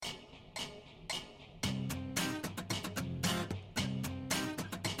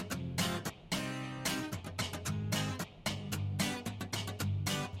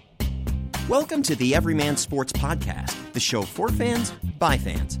Welcome to the Everyman Sports Podcast, the show for fans, by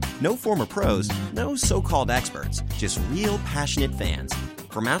fans. No former pros, no so-called experts, just real passionate fans.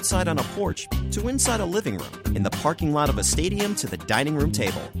 From outside on a porch to inside a living room, in the parking lot of a stadium to the dining room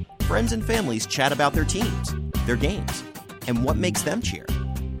table, friends and families chat about their teams, their games, and what makes them cheer.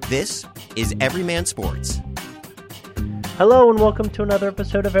 This is Everyman Sports. Hello and welcome to another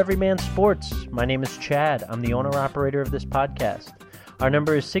episode of Everyman Sports. My name is Chad. I'm the owner-operator of this podcast. Our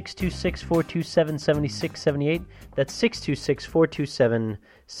number is 626-427-7678. That's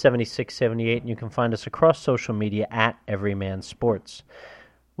 626-427-7678, and you can find us across social media at Everyman Sports.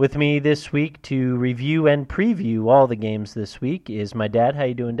 With me this week to review and preview all the games this week is my dad. How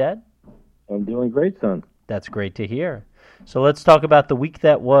you doing, Dad? I'm doing great, son. That's great to hear. So let's talk about the week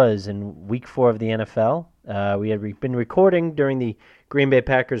that was in Week 4 of the NFL. We had been recording during the Green Bay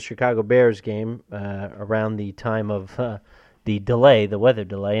Packers-Chicago Bears game around the time of the weather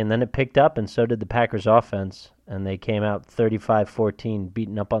delay, and then it picked up, and so did the Packers offense, and they came out 35-14,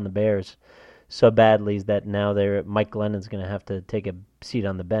 beating up on the Bears so badly that now Mike Glennon's going to have to take a seat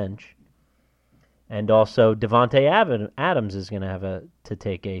on the bench. And also Devontae Adams is going to have to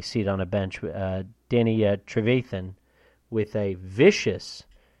take a seat on a bench. Danny Trevathan with a vicious,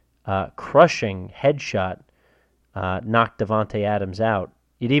 crushing headshot knocked Devontae Adams out.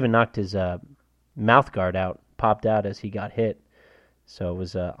 It even knocked his mouth guard out, popped out as he got hit. So it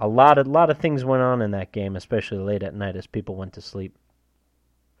was a lot of things went on in that game, especially late at night as people went to sleep.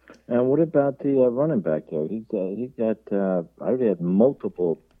 And what about the running back there? He got I already had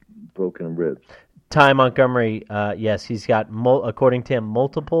multiple broken ribs. Ty Montgomery, yes, he's got according to him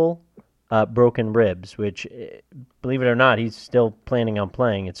multiple broken ribs, which, believe it or not, he's still planning on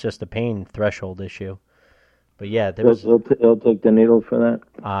playing. It's just a pain threshold issue. But yeah, he'll take the needle for that.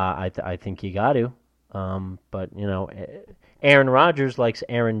 I think you got to. But you know, Aaron Rodgers likes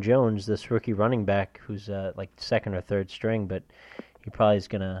Aaron Jones, this rookie running back who's like second or third string, but he's probably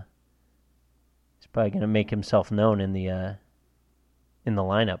gonna make himself known in the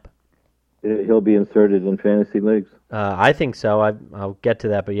lineup. He'll be inserted in fantasy leagues. I think so. I'll get to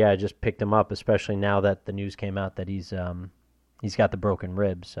that, but yeah, I just picked him up, especially now that the news came out that he's got the broken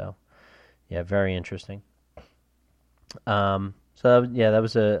ribs. So yeah, very interesting. So that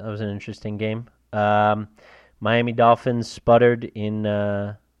was an interesting game. Miami Dolphins sputtered in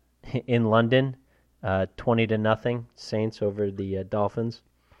London, 20-0 Saints over the Dolphins.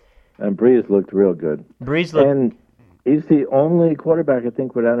 And Breeze looked real good. And he's the only quarterback, I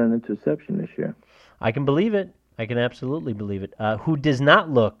think, without an interception this year. I can believe it. I can absolutely believe it. Who does not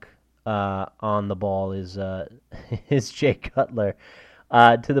look on the ball is Jay Cutler.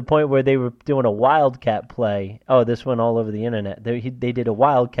 To the point where they were doing a wildcat play. Oh, this went all over the internet. They did a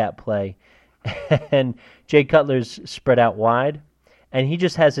wildcat play, and Jay Cutler's spread out wide, and he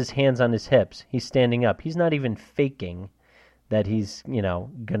just has his hands on his hips. He's standing up. He's not even faking that he's,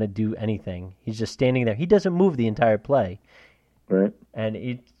 going to do anything. He's just standing there. He doesn't move the entire play. Right. And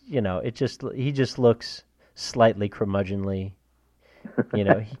he just looks slightly curmudgeonly.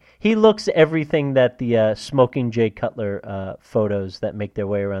 He looks everything that the smoking Jay Cutler photos that make their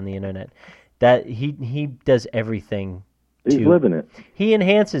way around the internet. That he does everything. He's living it. He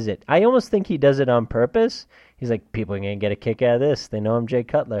enhances it. I almost think he does it on purpose. He's like, people are going to get a kick out of this. They know I'm Jay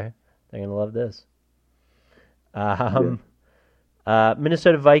Cutler. They're going to love this.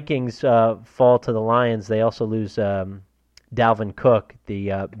 Minnesota Vikings fall to the Lions. They also lose Dalvin Cook.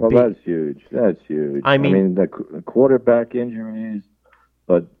 That's huge. That's huge. I mean the quarterback injuries,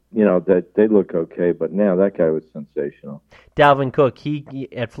 but that they look okay. But now that guy was sensational. Dalvin Cook, he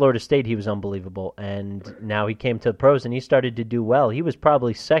at Florida State, he was unbelievable, and now he came to the pros and he started to do well. He was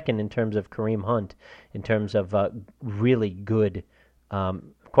probably second in terms of Kareem Hunt, in terms of really good,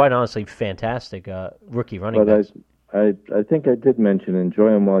 quite honestly, fantastic rookie running backs. I think I did mention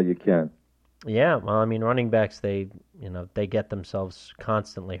enjoy them while you can. Yeah, well, I mean, running backs, they get themselves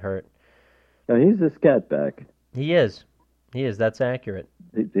constantly hurt. Now, he's a scat back. He is. That's accurate.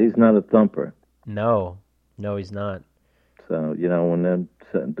 He's not a thumper. No, he's not. So, when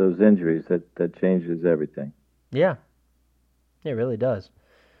those injuries, that changes everything. Yeah, it really does.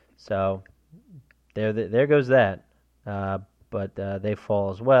 So, there goes that. But they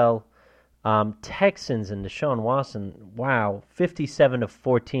fall as well. Texans and Deshaun Watson, wow,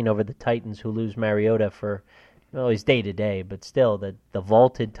 57-14 over the Titans, who lose Mariota for, he's day-to-day, but still, the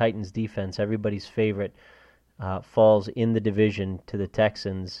vaulted Titans defense, everybody's favorite, falls in the division to the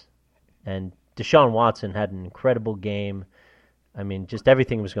Texans. And Deshaun Watson had an incredible game. I mean, just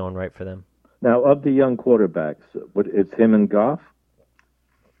everything was going right for them. Now, of the young quarterbacks, it's him and Goff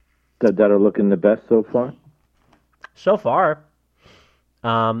that are looking the best so far? So far.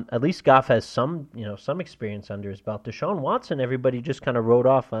 At least Goff has some experience under his belt. Deshaun Watson, everybody just kind of wrote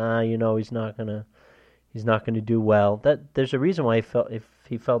off. He's not gonna do well. That there's a reason why he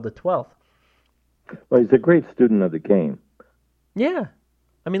fell to 12th. Well, he's a great student of the game. Yeah,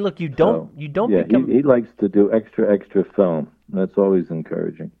 I mean, look, you don't become. He likes to do extra film. That's always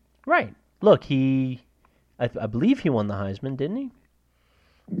encouraging. Right. Look, I believe he won the Heisman, didn't he?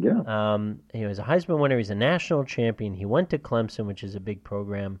 Yeah. He was a Heisman winner. He's a national champion. He went to Clemson, which is a big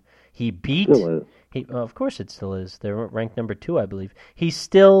program. He beat. Still is. Of course, it still is. They're ranked number 2, I believe. He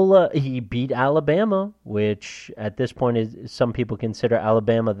beat Alabama, which at this point is some people consider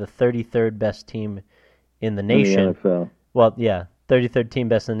Alabama the 33rd best team in the nation. In the NFL. Well, yeah, 33rd team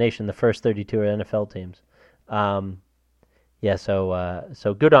best in the nation. The first 32 are NFL teams.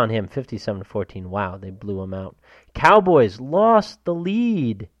 So good on him. 57-14. Wow, they blew him out. Cowboys lost the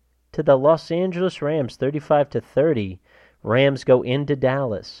lead to the Los Angeles Rams, 35-30. Rams go into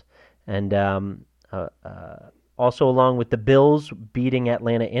Dallas, and also along with the Bills beating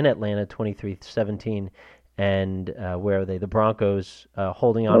Atlanta in Atlanta, 23-17. And where are they? The Broncos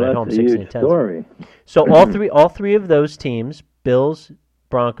holding on at home, 16-10. So all three of those teams, Bills,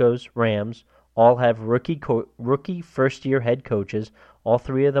 Broncos, Rams, all have rookie first-year head coaches. All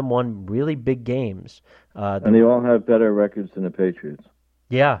three of them won really big games. And they all have better records than the Patriots.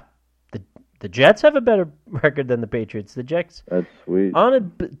 Yeah. The Jets have a better record than the Patriots. The Jets, that's sweet. On a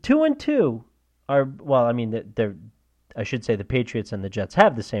 2-2 are, well, I mean, I should say the Patriots and the Jets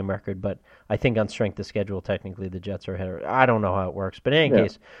have the same record, but I think on strength of schedule, technically the Jets are ahead. I don't know how it works, but in any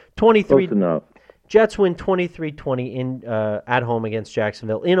case, 23. Close enough. Jets win 23-20 in at home against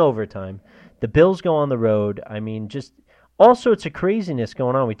Jacksonville in overtime. The Bills go on the road. I mean, just all sorts of craziness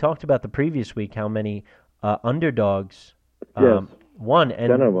going on. We talked about the previous week how many underdogs won. And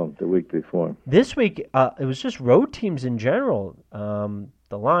 10 of them the week before. This week, it was just road teams in general.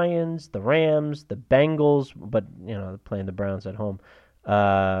 The Lions, the Rams, the Bengals, but, playing the Browns at home.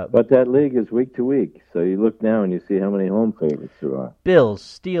 But that league is week to week, so you look now and you see how many home favorites there are. Bills,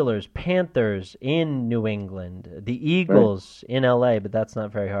 Steelers, Panthers in New England, the Eagles in L.A., but that's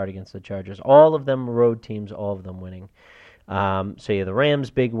not very hard against the Chargers. All of them road teams, all of them winning. The Rams,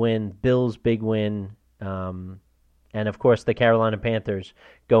 big win, Bills, big win, and, of course, the Carolina Panthers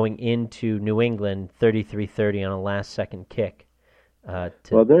going into New England 33-30 on a last-second kick.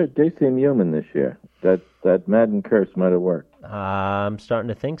 They seem human this year. That Madden curse might have worked. I'm starting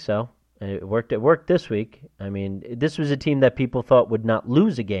to think so. It worked this week. I mean, this was a team that people thought would not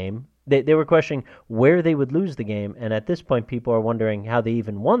lose a game. They were questioning where they would lose the game, and at this point, people are wondering how they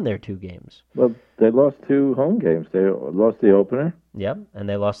even won their 2 games. Well, they lost 2 home games. They lost the opener. Yep, and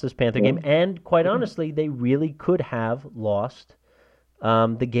they lost this Panther game. And quite honestly, they really could have lost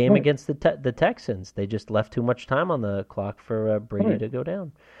the game against the Texans. They just left too much time on the clock for Brady to go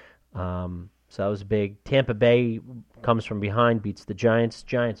down. So that was big. Tampa Bay comes from behind, beats the Giants.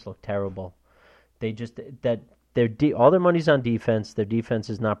 Giants look terrible. They just all their money's on defense. Their defense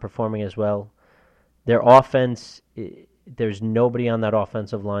is not performing as well. Their offense, there's nobody on that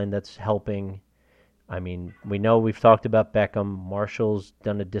offensive line that's helping. I mean, we've talked about Beckham. Marshall's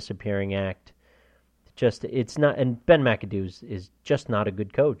done a disappearing act. It's not, and Ben McAdoo is just not a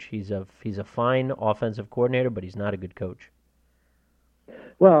good coach. He's a fine offensive coordinator, but he's not a good coach.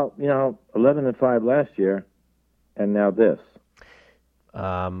 Well, 11-5 last year, and now this.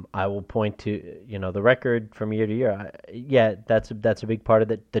 I will point to the record from year to year. That's a big part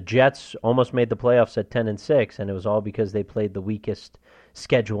of it. The Jets almost made the playoffs at 10-6, and it was all because they played the weakest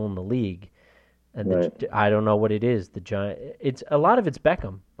schedule in the league. And I don't know what it is. The Giants. A lot of it's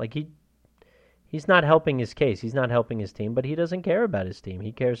Beckham. Like he's not helping his case. He's not helping his team, but he doesn't care about his team.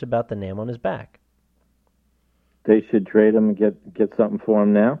 He cares about the name on his back. They should trade him and get something for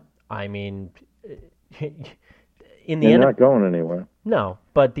him now. I mean, they're not going anywhere. No,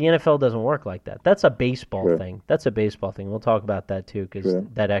 but the NFL doesn't work like that. That's a baseball thing. That's a baseball thing. We'll talk about that too, because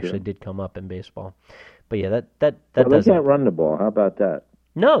that actually did come up in baseball. But yeah, that well, they can't run the ball. How about that?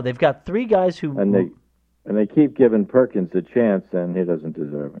 No, they've got 3 guys who and they keep giving Perkins a chance, and he doesn't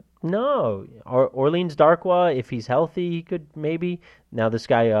deserve it. No, Orleans Darkwa, if he's healthy, he could maybe. Now this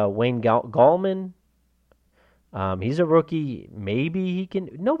guy Wayne Gallman, he's a rookie. Maybe he can.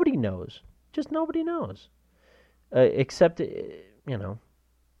 Nobody knows. Just nobody knows. Except,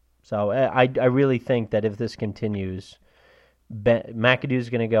 So I really think that if this continues, McAdoo's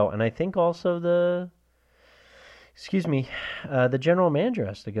going to go. And I think also the general manager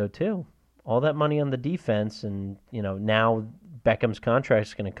has to go too. All that money on the defense, and, now Beckham's contract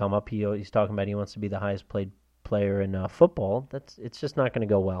is going to come up. He's talking about he wants to be the highest paid player in football. It's just not going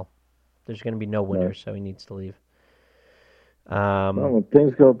to go well. There's going to be no winners, so he needs to leave. Well, when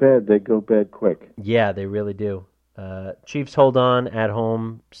things go bad, they go bad quick. Yeah, they really do. Chiefs hold on at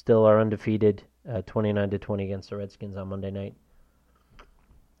home, still are undefeated, 29-20 against the Redskins on Monday night.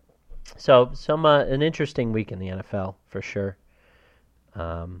 So an interesting week in the NFL for sure.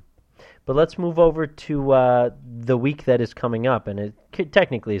 But let's move over to the week that is coming up, and it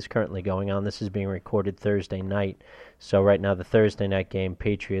technically is currently going on. This is being recorded Thursday night. So right now the Thursday night game,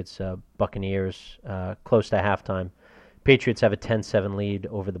 Patriots, Buccaneers, close to halftime. Patriots have a 10-7 lead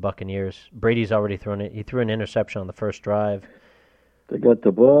over the Buccaneers. Brady's already thrown it. He threw an interception on the first drive. They got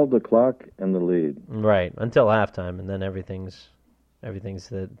the ball, the clock, and the lead. Right, until halftime, and then everything's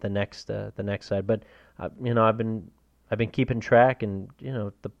the next side. But I've been keeping track, and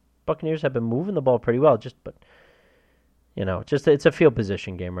the Buccaneers have been moving the ball pretty well. But it's a field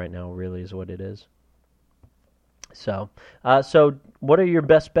position game right now. Really, is what it is. So what are your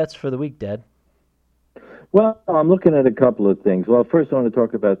best bets for the week, Dad? Well, I'm looking at a couple of things. Well, first I want to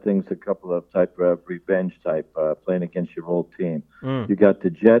talk about things, a couple of revenge type, playing against your old team. You got the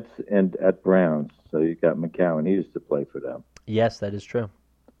Jets and at Browns, so you got McCown. He used to play for them. Yes, that is true.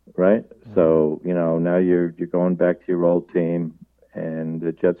 Right? So, now you're going back to your old team, and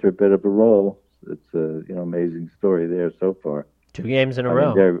the Jets are a bit of a roll. It's a, amazing story there so far. 2 games in a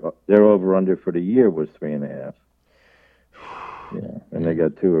row. Their over-under for the year was 3.5. Yeah, and they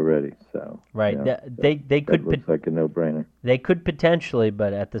got 2 already. So right, they could. That looks like a no-brainer. They could potentially,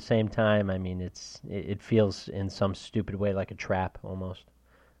 but at the same time, I mean, it feels in some stupid way like a trap almost.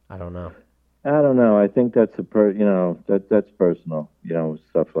 I don't know. I think that's that's personal.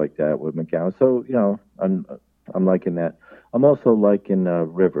 Stuff like that with McCown. So I'm liking that. I'm also liking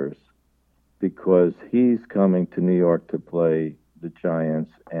Rivers because he's coming to New York to play the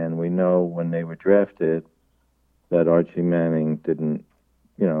Giants, and we know when they were drafted that Archie Manning didn't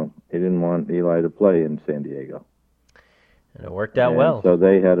want Eli to play in San Diego. And it worked out well. So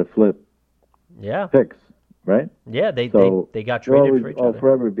they had a flip. Yeah. Fix, right? Yeah, they got traded for each other. I'll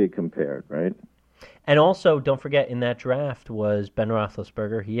forever be compared, right? And also, don't forget, in that draft was Ben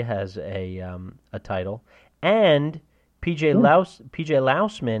Roethlisberger. He has a title. And PJ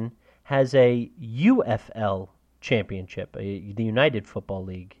Lausman has a UFL championship, the United Football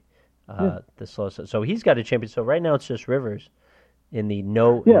League. So he's got a champion. So right now it's just Rivers in the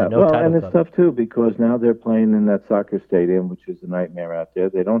no title and it's club. Tough too because now they're playing in that soccer stadium, which is a nightmare out there.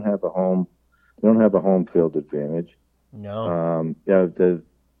 They don't have a home field advantage. No.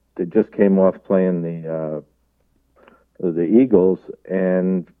 They just came off playing the Eagles,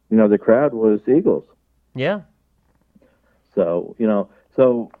 and the crowd was Eagles. Yeah. So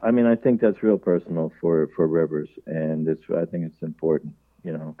I think that's real personal for Rivers, and I think it's important.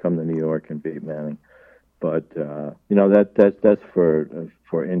 Come to New York and beat Manning, but that's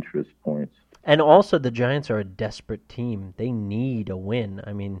for interest points. And also, the Giants are a desperate team. They need a win.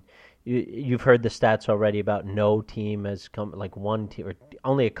 I mean, you've heard the stats already about no team has come, like one team, or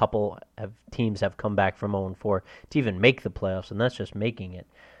only a couple of teams have come back from 0-4 to even make the playoffs, and that's just making it.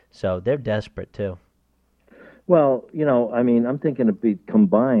 So they're desperate too. Well, I'm thinking of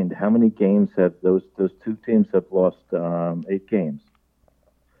combined. How many games have those 2 teams have lost? 8 games.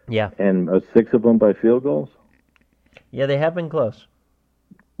 Yeah. And 6 of them by field goals? Yeah, they have been close.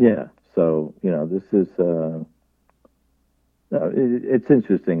 Yeah. So, this is it's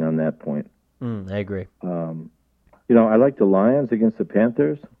interesting on that point. I agree. I like the Lions against the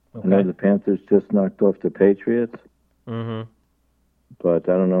Panthers. Okay. I know the Panthers just knocked off the Patriots. Mm-hmm. But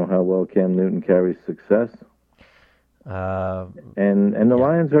I don't know how well Cam Newton carries success. And the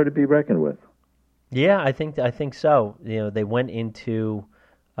Lions are to be reckoned with. Yeah, I think so. They went into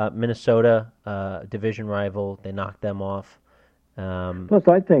Minnesota, division rival. They knocked them off. Plus,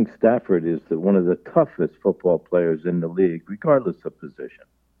 I think Stafford is one of the toughest football players in the league, regardless of position.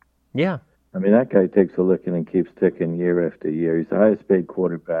 Yeah. I mean, that guy takes a licking and keeps ticking year after year. He's the highest paid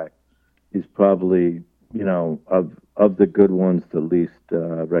quarterback. He's probably, of the good ones, the least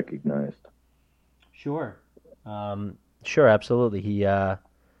recognized. Sure. Sure, absolutely.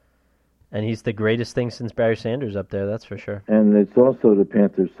 And he's the greatest thing since Barry Sanders up there, that's for sure. And it's also the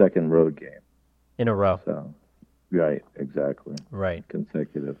Panthers' second road game. In a row. So, right, exactly. Right.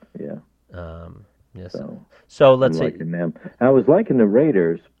 Consecutive, yeah. Yes. So let's see. Them. I was liking the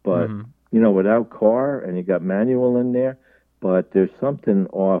Raiders, but, without Carr, and you got Manuel in there, but there's something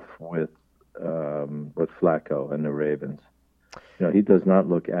off with Flacco and the Ravens. He does not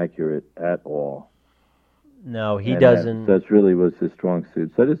look accurate at all. No, he doesn't. That really was his strong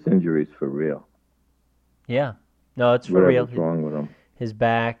suit. So this injury's for real. Yeah. No, it's for real. What's wrong with him? His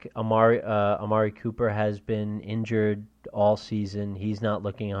back, Amari Cooper has been injured all season. He's not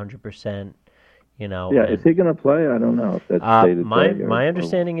looking 100%. You know. Yeah, and, is he going to play? I don't know if that's day to day. My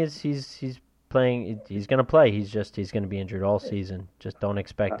understanding is he's playing. He's going to play. He's going to be injured all season. Just don't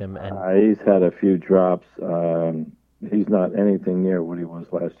expect him. And he's had a few drops. He's not anything near what he was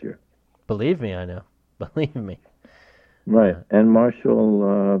last year. believe me, I know. Believe me. Right, and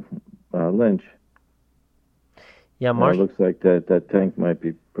Marshall Lynch. Yeah, Marshall. Looks like that tank might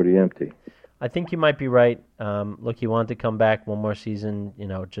be pretty empty. I think you might be right. Look, he wanted to come back one more season.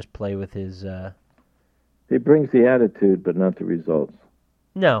 Just play with his. He brings the attitude, but not the results.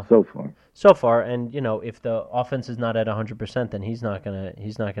 No. So far, and if the offense is not at 100%, then he's not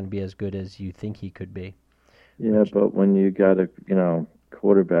gonna be as good as you think he could be. Yeah, but when you got a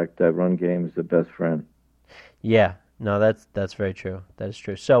quarterback, that run game is the best friend. Yeah, no, that's very true. That is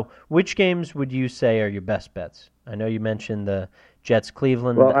true. So, which games would you say are your best bets? I know you mentioned the Jets,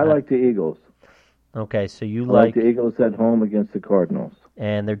 Cleveland. Well, I like the Eagles. Okay, so you I like the Eagles at home against the Cardinals.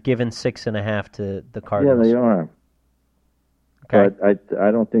 And they're giving 6.5 to the Cardinals. Yeah, they are. Okay. But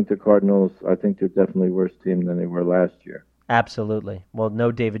I don't think the Cardinals. I think they're definitely a worse team than they were last year. Absolutely. Well,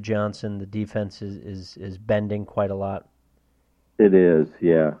 no David Johnson. The defense is bending quite a lot. It is,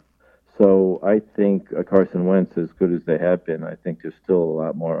 yeah. So I think Carson Wentz, as good as they have been, I think there's still a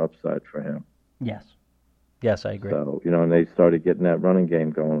lot more upside for him. Yes, I agree. So, and they started getting that running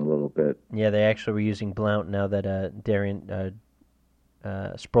game going a little bit. Yeah, they actually were using Blount now that Darian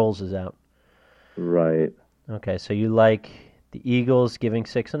Sproles is out. Right. Okay, so you like the Eagles giving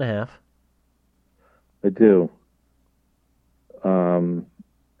 6.5. I do.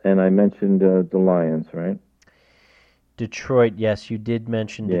 And I mentioned the Lions, right? Detroit, yes, you did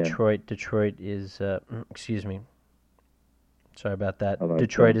mention Yeah. Detroit. Detroit is, excuse me. Sorry about that. I like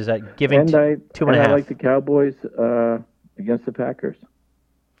Detroit that. is at giving 2.5. And I like the Cowboys against the Packers.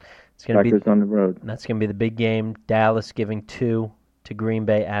 It's going to Packers on the road. That's going to be the big game. Dallas giving 2 to Green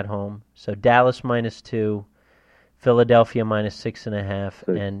Bay at home. So Dallas -2, Philadelphia -6.5,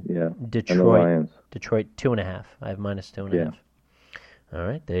 and Detroit. And the Lions. Detroit 2.5. I have -2.5. Yeah. All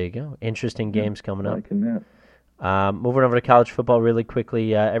right, there you go. Interesting games coming up. Liking that. Moving over to college football really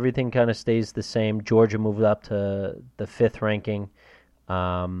quickly, everything kind of stays the same. Georgia moved up to the 5th ranking.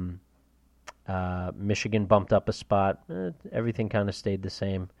 Michigan bumped up a spot. Everything kind of stayed the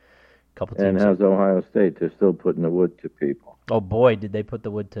same. Couple teams. And how's Ohio State? They're still putting the wood to people. Oh boy, did they put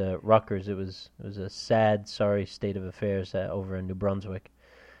the wood to Rutgers! It was a sad, sorry state of affairs over in New Brunswick.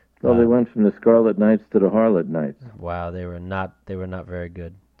 Well, they went from the Scarlet Knights to the Harlot Knights. Wow, they were not very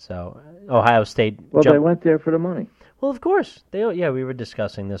good. So Ohio State. Well, they went there for the money. Well, of course. We were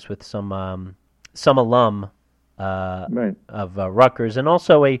discussing this with some alum Right. of Rutgers and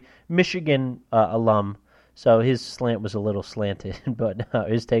also a Michigan alum. So his slant was a little slanted, but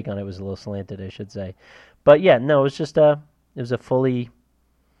his take on it was a little slanted, I should say. But yeah, no, it was just it was a fully.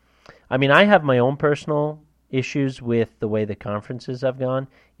 I mean, I have my own personal issues with the way the conferences have gone.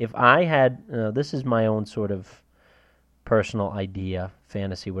 If I had, this is my own sort of personal idea,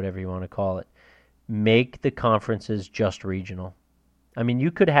 fantasy, whatever you want to call it, make the conferences just regional. I mean, you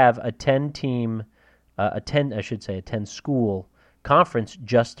could have a 10-team, a 10-school conference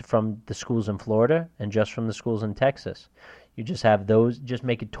just from the schools in Florida and just from the schools in Texas. You just have those, just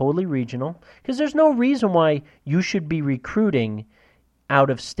make it totally regional, because there's no reason why you should be recruiting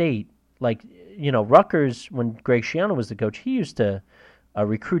out of state. Like, Rutgers, when Greg Schiano was the coach, he used to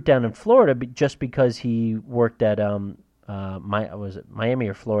recruit down in Florida just because he worked at Miami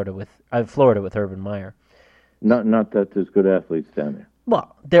or Florida with Urban Meyer. Not that there's good athletes down there.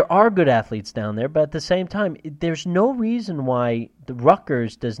 Well, there are good athletes down there, but at the same time, there's no reason why the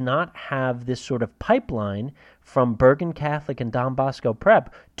Rutgers does not have this sort of pipeline from Bergen Catholic and Don Bosco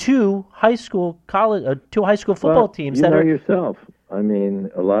Prep to high school football teams you that know are yourself. I mean,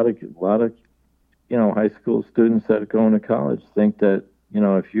 a lot of high school students that are going to college think that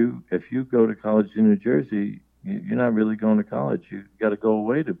if you go to college in New Jersey, you're not really going to college. You got to go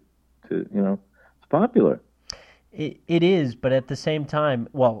away to it's popular. It is, but at the same time,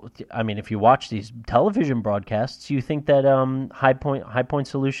 well, I mean, if you watch these television broadcasts, you think that High Point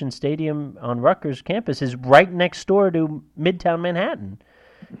Solution Stadium on Rutgers campus is right next door to Midtown Manhattan.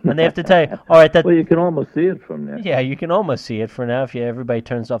 And they have to tell you, all right, well, you can almost see it from there. Yeah, you can almost see it for now. If everybody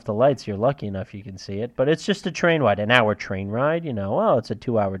turns off the lights, you're lucky enough you can see it. But it's just a train ride, an hour train ride. It's a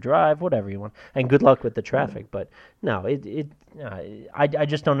 2-hour drive, whatever you want. And good luck with the traffic. But no, I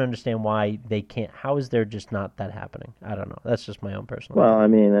just don't understand why they can't. How is there just not that happening? I don't know. That's just my own personal. Well, I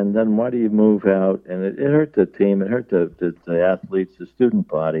mean, and then why do you move out? And it hurt the team. It hurt the athletes, the student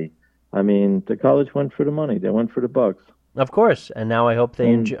body. I mean, the college went for the money. They went for the bucks. Of course, and now I hope they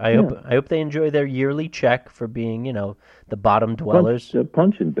enjoy. I yeah. hope they enjoy their yearly check for being, the bottom dwellers.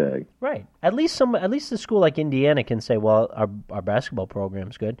 Punching bag. Right. At least the school like Indiana can say, well, our basketball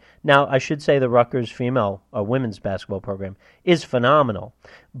program's good. Now, I should say the Rutgers women's basketball program is phenomenal,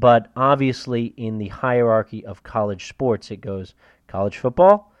 but obviously in the hierarchy of college sports, it goes college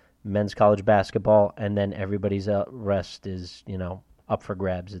football, men's college basketball, and then everybody's rest is up for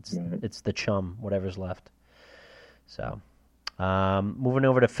grabs. It's the chum, whatever's left. So, moving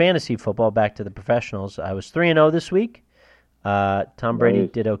over to fantasy football, back to the professionals. I was 3-0 this week. Tom Brady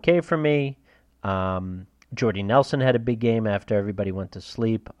did okay for me. Jordy Nelson had a big game after everybody went to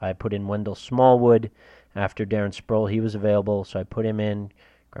sleep. I put in Wendell Smallwood after Darren Sproul. He was available, so I put him in.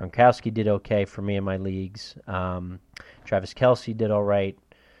 Gronkowski did okay for me in my leagues. Travis Kelce did all right.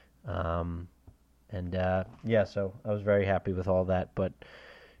 So I was very happy with all that. But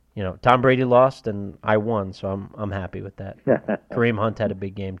Tom Brady lost and I won, so I'm happy with that. Kareem Hunt had a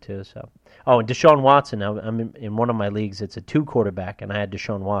big game too. So, and Deshaun Watson. I'm in one of my leagues. It's a 2-quarterback, and I had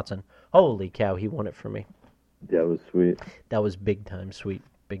Deshaun Watson. Holy cow, he won it for me. That was sweet. That was big time, sweet,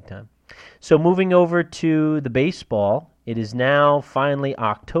 big time. So moving over to the baseball, it is now finally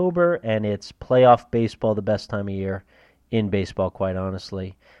October, and it's playoff baseball, the best time of year in baseball, quite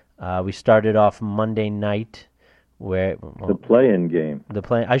honestly. We started off Monday night. The play-in game.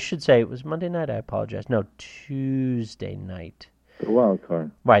 I should say it was Monday night. I apologize. No, Tuesday night. The wild card.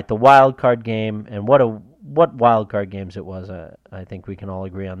 Right, the wild card game, and what wild card games it was. I think we can all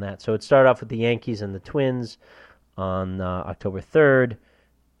agree on that. So it started off with the Yankees and the Twins on October 3rd,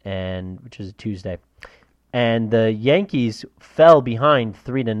 which is a Tuesday. And the Yankees fell behind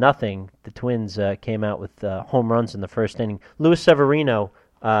 3-0. The Twins came out with home runs in the first inning. Luis Severino,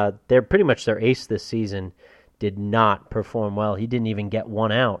 they're pretty much their ace this season, did not perform well. He didn't even get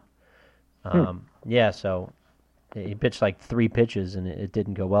one out. So he pitched like 3 pitches, and it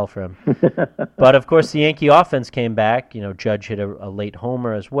didn't go well for him. But, of course, the Yankee offense came back. Judge hit a late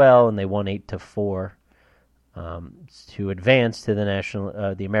homer as well, and they won 8-4 to advance to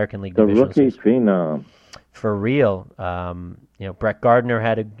the American League Division. The rookie phenom. For real. Brett Gardner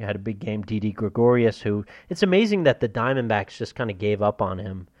had a big game. Didi Gregorius, who it's amazing that the Diamondbacks just kind of gave up on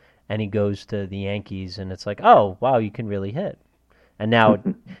him. And he goes to the Yankees, and it's like, oh, wow, you can really hit. And now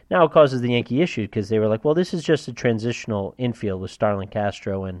it causes the Yankee issue because they were like, well, this is just a transitional infield with Starlin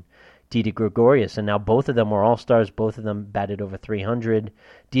Castro and Didi Gregorius, and now both of them were all-stars. Both of them batted over 300.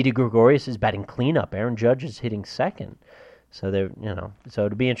 Didi Gregorius is batting cleanup. Aaron Judge is hitting second. So so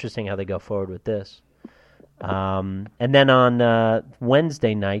it'll be interesting how they go forward with this. And then on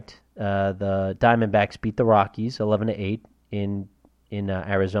Wednesday night, the Diamondbacks beat the Rockies 11-8 in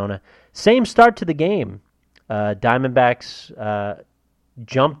Arizona. Same start to the game. Diamondbacks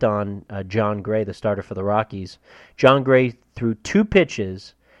jumped on John Gray, the starter for the Rockies. John Gray threw 2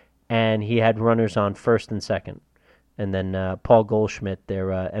 pitches, and he had runners on first and second. And then Paul Goldschmidt, their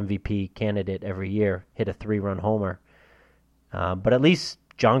MVP candidate every year, hit a 3-run homer. But at least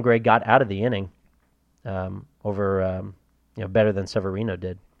John Gray got out of the inning better than Severino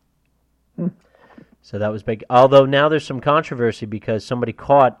did. So that was big. Although now there's some controversy because somebody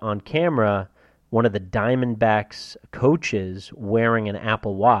caught on camera one of the Diamondbacks coaches wearing an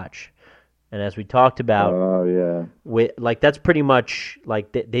Apple Watch. And as we talked about, that's pretty much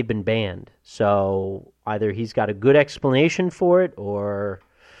like they've been banned. So either he's got a good explanation for it or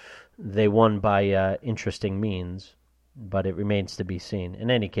they won by interesting means. But it remains to be seen.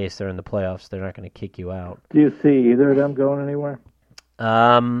 In any case, they're in the playoffs. They're not going to kick you out. Do you see either of them going anywhere?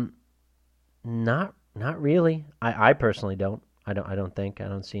 Not really. I personally don't. I don't think. I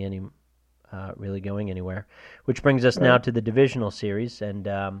don't see any really going anywhere. Which brings us now to the divisional series, and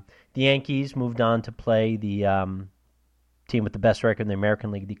the Yankees moved on to play the team with the best record in the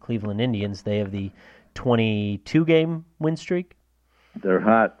American League, the Cleveland Indians. They have the 22-game win streak. They're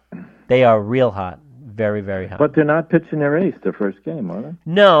hot. They are real hot. Very, very hot. But they're not pitching their ace the first game, are they?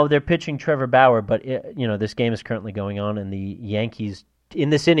 No, they're pitching Trevor Bauer, but this game is currently going on, and the Yankees in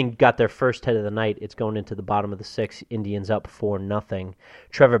this inning got their first hit of the night. It's going into the bottom of the 6th. Indians up 4-0.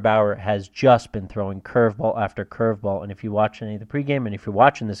 Trevor Bauer has just been throwing curveball after curveball, and if you watch any of the pregame and if you're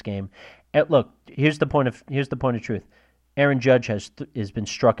watching this game, look, here's the point of truth. Aaron Judge has been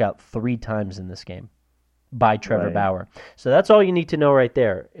struck out 3 times in this game by Trevor Bauer. So that's all you need to know right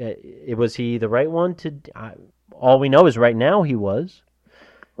there. Was he the right one to? All we know is right now he was.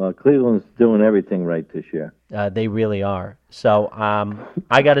 Well, Cleveland's doing everything right this year. They really are. So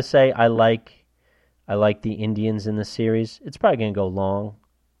I got to say I like the Indians in this series. It's probably going to go long.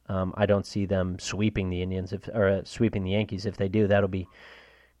 I don't see them sweeping the Indians or sweeping the Yankees. If they do, that'll be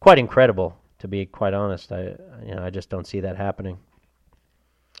quite incredible To be quite honest, I just don't see that happening.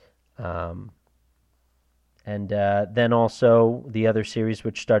 And then also the other series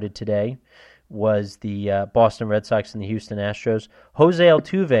which started today was the Boston Red Sox and the Houston Astros. Jose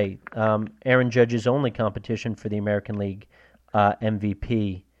Altuve, Aaron Judge's only competition for the American League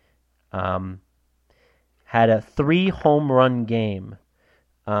MVP, had a 3-home run game.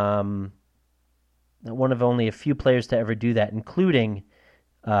 One of only a few players to ever do that, including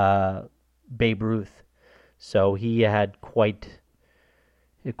Babe Ruth. So he had quite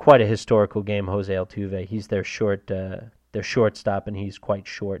a historical game, Jose Altuve. He's their shortstop, and he's quite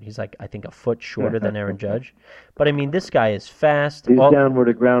short. He's like, I think, a foot shorter than Aaron Judge. But, I mean, this guy is fast. He's down where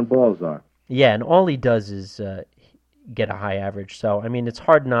the ground balls are. Yeah, and all he does is get a high average. So, I mean, it's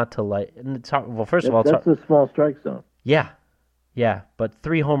hard not to like. Well, first of all, that's a small strike zone. Yeah, but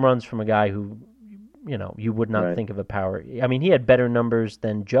 3 home runs from a guy who, you would not think of a power. I mean, he had better numbers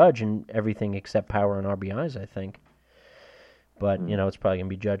than Judge in everything except power and RBIs, I think. But, it's probably going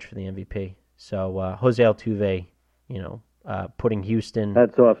to be Judge for the MVP. So, Jose Altuve, putting Houston.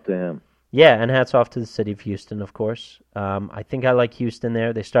 Hats off to him. Yeah, and hats off to the city of Houston, of course. I think I like Houston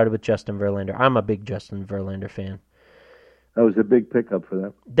there. They started with Justin Verlander. I'm a big Justin Verlander fan. That was a big pickup for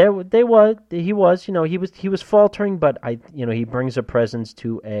them. He was faltering, but he brings a presence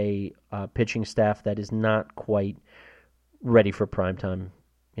to a pitching staff that is not quite ready for prime time.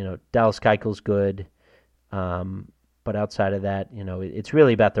 Dallas Keuchel's good, but outside of that, it's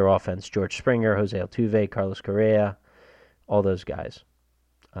really about their offense. George Springer, Jose Altuve, Carlos Correa, all those guys.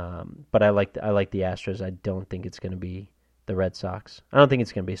 But I like the Astros. I don't think it's going to be the Red Sox. I don't think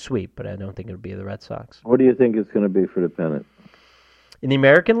it's going to be a sweep, but I don't think it'll be the Red Sox. What do you think it's going to be for the pennant? In the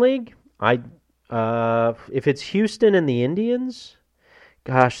American League, if it's Houston and the Indians,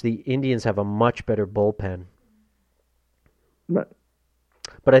 gosh, the Indians have a much better bullpen. But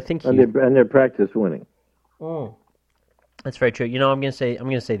I think they're practice winning. Oh, that's very true. I'm going to say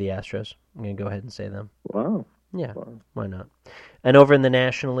the Astros. I'm going to go ahead and say them. Wow. Yeah, why not? And over in the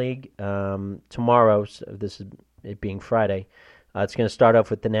National League, tomorrow, so this is it being Friday, it's going to start off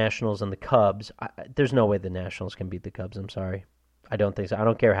with the Nationals and the Cubs. There's no way the Nationals can beat the Cubs. I'm sorry. I don't think so. I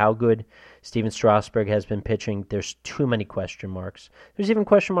don't care how good Steven Strasburg has been pitching. There's too many question marks. There's even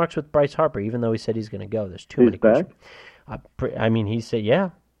question marks with Bryce Harper, even though he said he's going to go. There's too many questions. I mean, he said,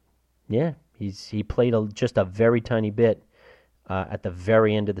 yeah. He played just a very tiny bit at the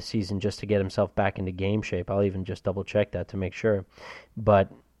very end of the season just to get himself back into game shape. I'll even just double check that to make sure.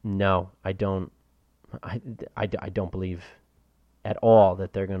 But no, I don't believe at all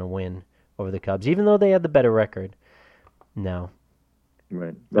that they're going to win over the Cubs, even though they had the better record. No.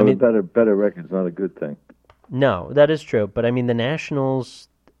 Right. Well, the better record's not a good thing. No, that is true. But, I mean, the Nationals,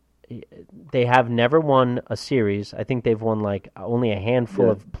 they have never won a series. I think they've won, only a handful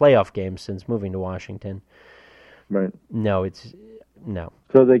of playoff games since moving to Washington. Right. No.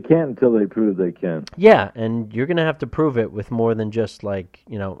 So they can't until they prove they can. Yeah, and you're going to have to prove it with more than just,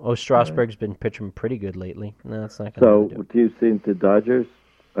 Strasburg's been pitching pretty good lately. No, that's not going to do. Do you think the Dodgers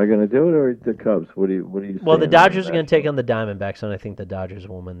are going to do it, or the Cubs? What do you Well, the Dodgers are going to take on the Diamondbacks, and I think the Dodgers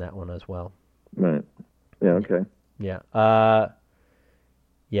will win that one as well. Right. Yeah, okay. Yeah.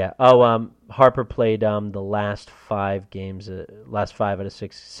 Oh, Harper played the last 5 out of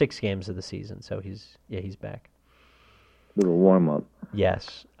 6 games of the season, so he's back. Little warm-up.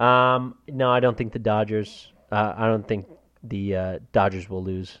 Yes. No, I don't think the Dodgers. I don't think the Dodgers will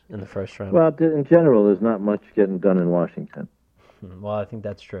lose in the first round. Well, in general, there's not much getting done in Washington. Well, I think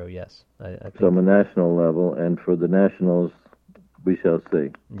that's true. Yes. I think from a national level, and for the Nationals, we shall see.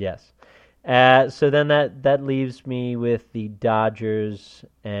 Yes. So then that leaves me with the Dodgers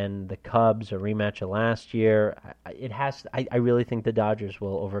and the Cubs, a rematch of last year. I really think the Dodgers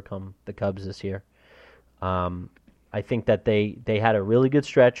will overcome the Cubs this year. I think that they had a really good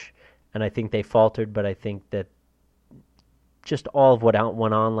stretch, and I think they faltered, but I think that just all of what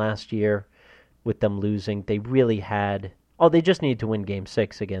went on last year with them losing, they really had... they just needed to win Game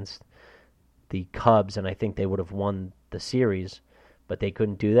 6 against the Cubs, and I think they would have won the series, but they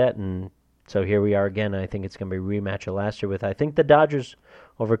couldn't do that, and so here we are again. I think it's going to be a rematch of last year with, I think, the Dodgers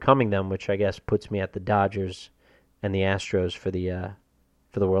overcoming them, which I guess puts me at the Dodgers and the Astros for the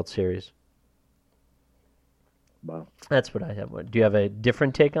World Series. Wow. That's what I have. Do you have a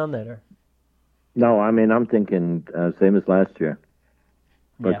different take on that? Or? No, I mean, I'm thinking same as last year,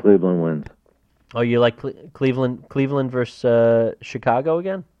 but Cleveland wins. Oh, you like Cleveland versus Chicago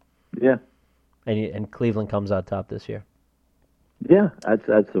again? Yeah. And Cleveland comes out top this year. Yeah,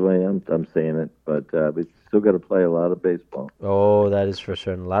 that's the way I'm saying it. But we still got to play a lot of baseball. Oh, that is for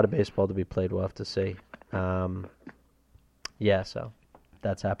certain. A lot of baseball to be played. We'll have to see. So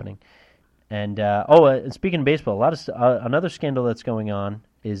that's happening. And speaking of baseball, another scandal that's going on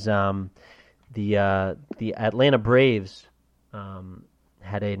is the Atlanta Braves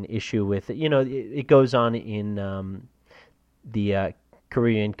had an issue with it. It goes on in the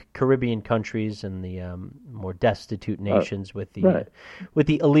Caribbean countries and the more destitute nations with the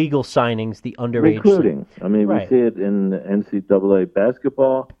illegal signings, the underage recruiting. I mean, we see it in NCAA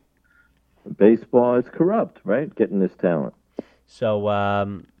basketball, baseball. It's corrupt, right? Getting this talent. So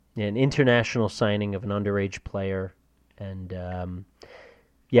an international signing of an underage player, and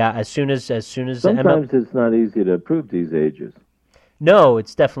as soon as sometimes it's not easy to prove these ages. No,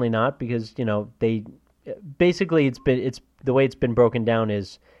 it's definitely not, because they basically it's the way it's been broken down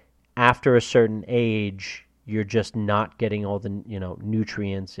is after a certain age you're just not getting all the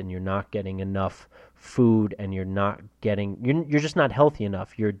nutrients, and you're not getting enough food, and you're just not healthy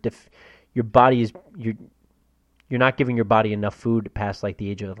enough. Your body is you're not giving your body enough food past like the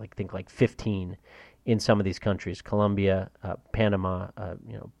age of like 15 in some of these countries, Colombia, Panama,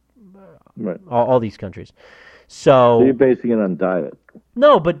 all these countries. So you're basing it on diet.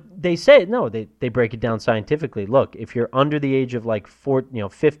 No, but they say they break it down scientifically. Look, if you're under the age of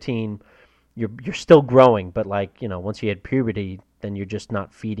 15, you're still growing, but once you hit puberty, then you're just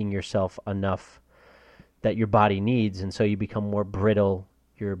not feeding yourself enough that your body needs, and so you become more brittle.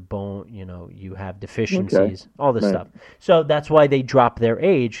 Your bone, you have deficiencies, all this stuff. So that's why they drop their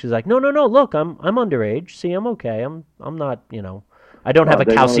age. She's like, no, look, I'm underage. See, I'm okay. I'm not, I don't have a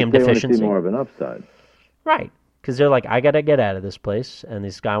calcium deficiency. They want to see more of an upside. Right. Because they're like, I got to get out of this place, and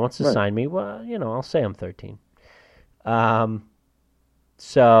this guy wants to sign me. Well, I'll say I'm 13.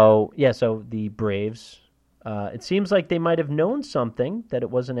 So the Braves, it seems like they might have known something, that it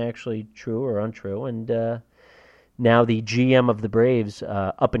wasn't actually true or untrue, and now the GM of the Braves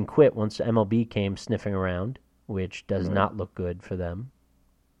up and quit once MLB came sniffing around, which does not look good for them.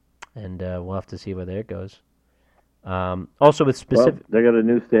 And we'll have to see where that goes. Also with specific... Well, they got a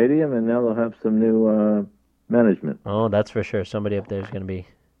new stadium, and now they'll have some new... management. Oh, that's for sure. Somebody up there is going to be,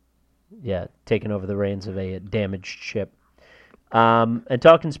 taking over the reins of a damaged ship. And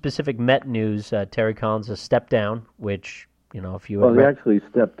talking specific Met news, Terry Collins has stepped down, which, if you... Well, he actually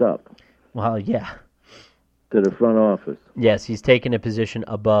stepped up. Well, yeah. To the front office. Yes, he's taken a position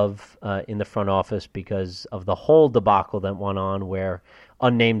above in the front office because of the whole debacle that went on where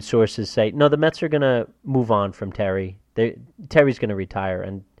unnamed sources say, no, the Mets are going to move on from Terry. Terry's going to retire,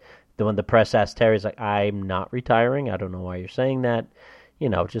 and when the press asked Terry, he's like, I'm not retiring. I don't know why you're saying that.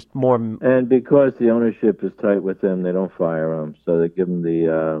 Just more. And because the ownership is tight with him, they don't fire him, so they give him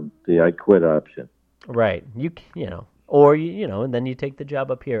the I quit option. Right. And then you take the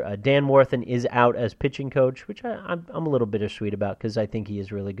job up here. Dan Warthen is out as pitching coach, which I'm a little bittersweet about because I think he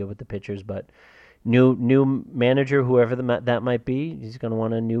is really good with the pitchers. But new manager, whoever that might be, he's going to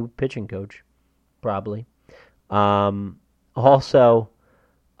want a new pitching coach, probably. Also.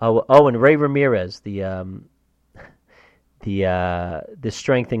 And Ray Ramirez, the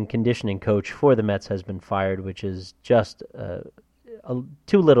strength and conditioning coach for the Mets, has been fired, which is just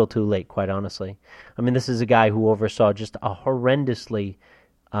too little, too late, quite honestly. I mean, this is a guy who oversaw just a horrendously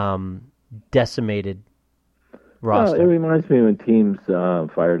decimated roster. Well, it reminds me when teams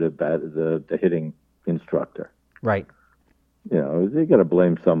fired the hitting instructor. Right. They got to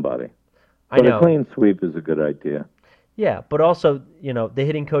blame somebody. I know. A clean sweep is a good idea. Yeah, but also, the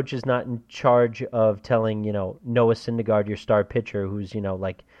hitting coach is not in charge of telling, Noah Syndergaard, your star pitcher, who's,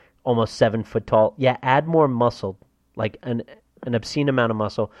 almost 7 foot tall. Yeah, add more muscle, like an obscene amount of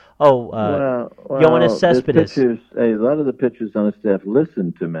muscle. Yoenis Cespedes. A lot of the pitchers on the staff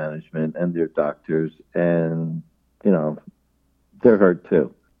listen to management and their doctors, and, they're hurt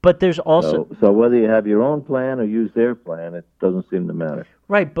too. But there's also... So whether you have your own plan or use their plan, it doesn't seem to matter.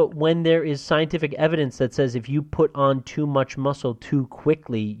 Right, but when there is scientific evidence that says if you put on too much muscle too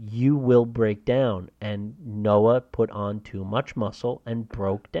quickly, you will break down. And Noah put on too much muscle and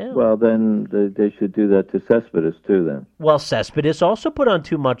broke down. Well, then they should do that to Cespedes too, then. Well, Cespedes also put on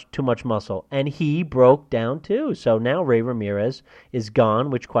too much muscle, and he broke down too. So now Ray Ramirez is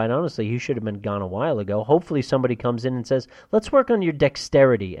gone, which quite honestly, he should have been gone a while ago. Hopefully somebody comes in and says, let's work on your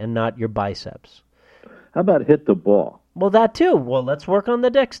dexterity and not your biceps. How about hit the ball? Well, that too. Well, let's work on the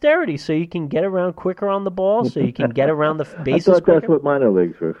dexterity so you can get around quicker on the ball, so you can get around the bases I thought quicker. That's what minor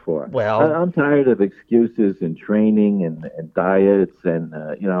leagues were for. Well, I'm tired of excuses and training and diets, and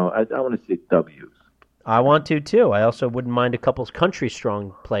I want to see W's. I want to too. I also wouldn't mind a couple country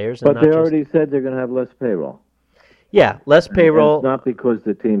strong players. But they already said they're going to have less payroll. Yeah, less payroll. And it's not because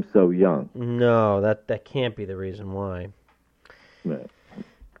the team's so young. No, that can't be the reason why. Right.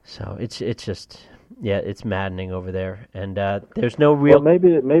 So it's just Yeah, it's maddening over there, and there's no real. Well,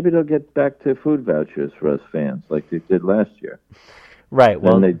 maybe they'll get back to food vouchers for us fans, like they did last year. Right.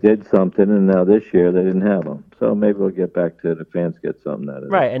 Well, and they did something, and now this year they didn't have them. So maybe we'll get back to the fans get something out of it.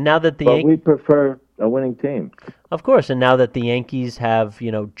 Right, and now that but we prefer a winning team. Of course, and now that the Yankees have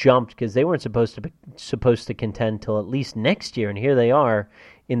jumped because they weren't supposed to contend till at least next year, and here they are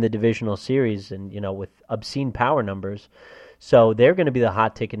in the divisional series, and with obscene power numbers. So they're going to be the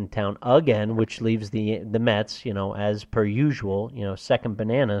hot ticket in town again, which leaves the Mets, as per usual, second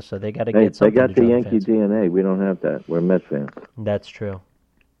banana. So they got to get something. They got to the Yankee fans. DNA. We don't have that. We're Mets fans. That's true.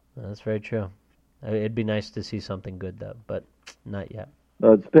 That's very true. It'd be nice to see something good though, but not yet.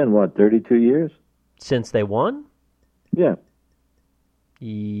 It's been 32 years since they won. Yeah.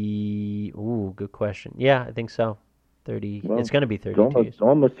 Ooh, good question. Yeah, I think so. 30. Well, it's going to be 32 years.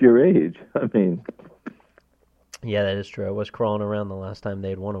 Almost your age. I mean. Yeah, that is true. I was crawling around the last time they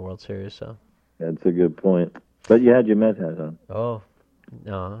had won a World Series, so. That's a good point. But you had your Met hat on. Oh,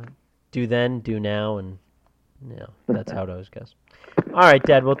 no. Do then, do now, and that's how it always goes. All right,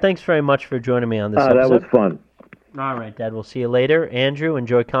 Dad. Well, thanks very much for joining me on this episode. That was fun. All right, Dad. We'll see you later. Andrew,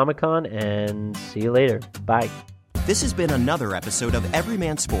 enjoy Comic-Con, and see you later. Bye. This has been another episode of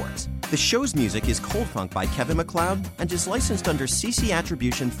Everyman Sports. The show's music is Cold Funk by Kevin MacLeod and is licensed under CC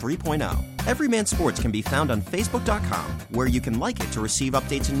Attribution 3.0. Everyman Sports can be found on Facebook.com, where you can like it to receive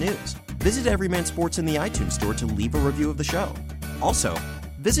updates and news. Visit Everyman Sports in the iTunes Store to leave a review of the show. Also,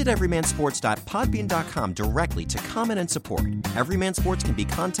 visit everymansports.podbean.com directly to comment and support. Everyman Sports can be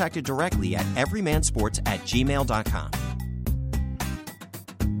contacted directly at everymansports@gmail.com.